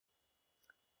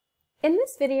In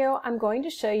this video, I'm going to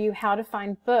show you how to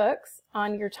find books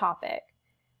on your topic.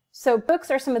 So books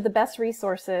are some of the best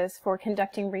resources for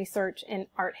conducting research in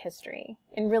art history,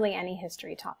 in really any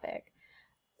history topic.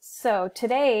 So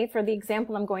today, for the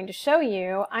example I'm going to show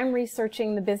you, I'm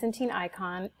researching the Byzantine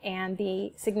icon and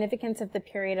the significance of the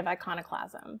period of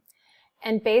iconoclasm.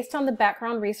 And based on the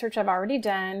background research I've already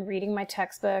done, reading my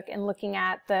textbook and looking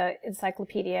at the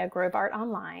encyclopedia Grove Art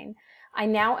Online, I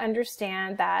now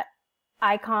understand that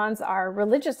icons are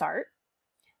religious art,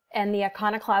 and the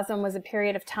iconoclasm was a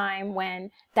period of time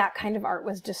when that kind of art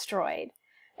was destroyed.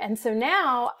 And so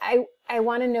now I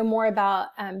want to know more about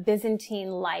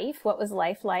Byzantine life. What was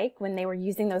life like when they were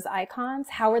using those icons?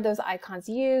 How were those icons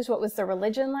used? What was the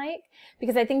religion like?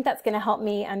 Because I think that's going to help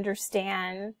me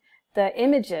understand the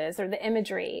images or the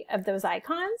imagery of those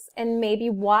icons and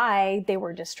maybe why they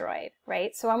were destroyed,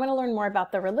 right? So I want to learn more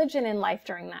about the religion and life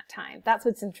during that time. That's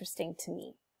what's interesting to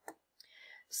me.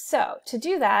 So to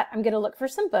do that, I'm going to look for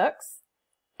some books.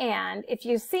 And if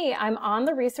you see, I'm on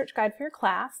the research guide for your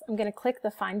class. I'm going to click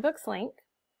the Find Books link.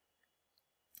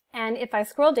 And if I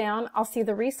scroll down, I'll see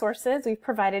the resources we've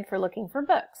provided for looking for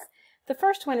books. The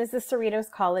first one is the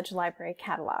Cerritos College Library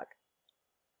Catalog.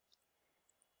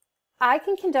 I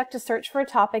can conduct a search for a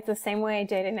topic the same way I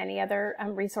did in any other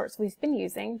resource we've been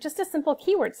using, just a simple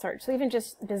keyword search, so even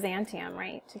just Byzantium,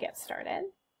 right, to get started.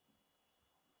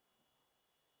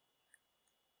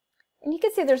 And you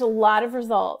can see there's a lot of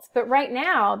results, but right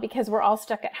now, because we're all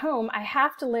stuck at home, I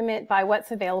have to limit by what's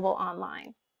available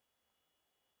online.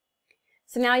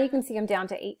 So now you can see I'm down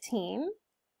to 18.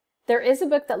 There is a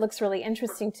book that looks really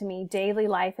interesting to me, Daily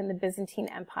Life in the Byzantine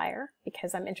Empire,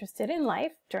 because I'm interested in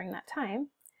life during that time.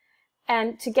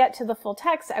 And to get to the full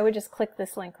text, I would just click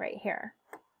this link right here.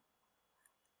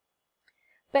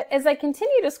 But as I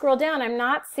continue to scroll down, I'm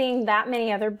not seeing that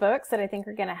many other books that I think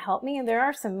are going to help me. And there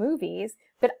are some movies,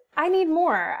 but I need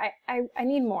more. I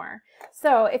need more.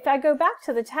 So if I go back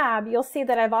to the tab, you'll see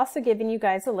that I've also given you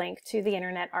guys a link to the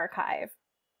Internet Archive.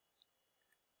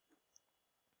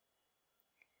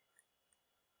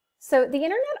 So the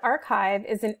Internet Archive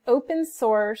is an open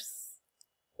source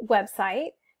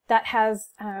website that has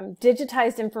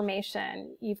digitized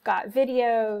information. You've got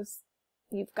videos,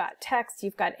 you've got text,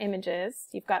 you've got images,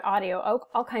 you've got audio,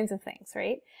 all kinds of things,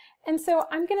 right? And so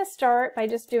I'm going to start by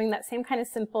just doing that same kind of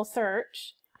simple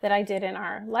search that I did in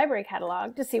our library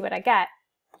catalog to see what I get.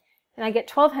 And I get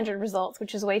 1,200 results,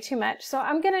 which is way too much. So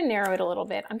I'm going to narrow it a little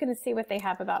bit. I'm going to see what they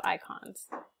have about icons,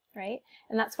 right?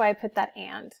 And that's why I put that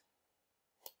and.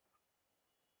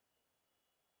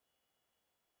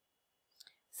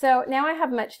 So now I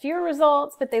have much fewer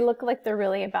results, but they look like they're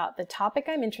really about the topic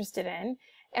I'm interested in.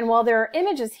 And while there are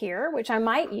images here, which I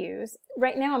might use,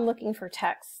 right now I'm looking for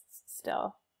texts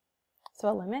still. So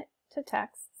I'll limit to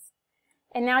texts.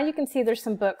 And now you can see there's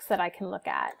some books that I can look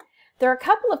at. There are a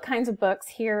couple of kinds of books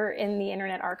here in the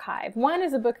Internet Archive. One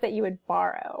is a book that you would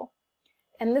borrow.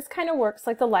 And this kind of works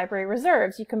like the library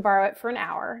reserves. You can borrow it for an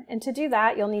hour. And to do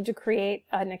that, you'll need to create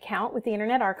an account with the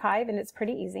Internet Archive, and it's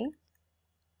pretty easy.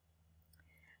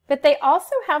 But they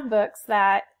also have books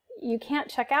that you can't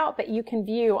check out, but you can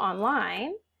view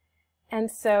online. And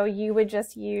so you would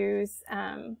just use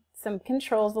some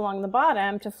controls along the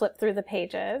bottom to flip through the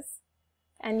pages.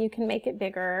 And you can make it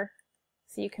bigger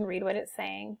so you can read what it's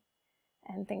saying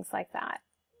and things like that.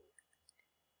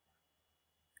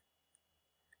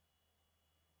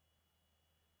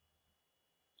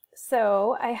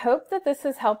 So I hope that this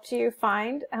has helped you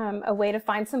find a way to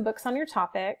find some books on your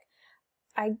topic.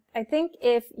 I think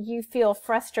if you feel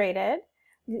frustrated,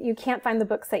 you can't find the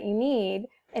books that you need,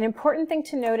 an important thing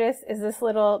to notice is this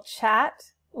little chat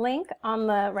link on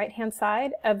the right-hand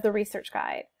side of the research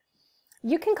guide.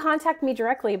 You can contact me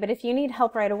directly, but if you need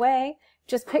help right away,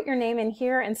 just put your name in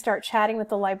here and start chatting with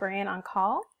the librarian on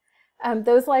call.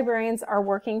 Those librarians are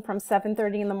working from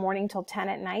 7:30 in the morning till 10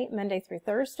 at night, Monday through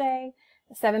Thursday,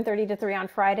 7:30 to 3 on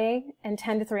Friday, and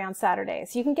 10 to 3 on Saturday.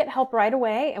 So you can get help right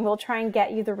away, and we'll try and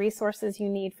get you the resources you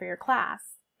need for your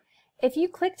class. If you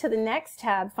click to the next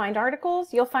tab, Find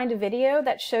Articles, you'll find a video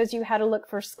that shows you how to look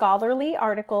for scholarly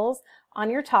articles on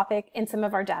your topic in some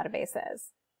of our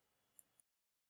databases.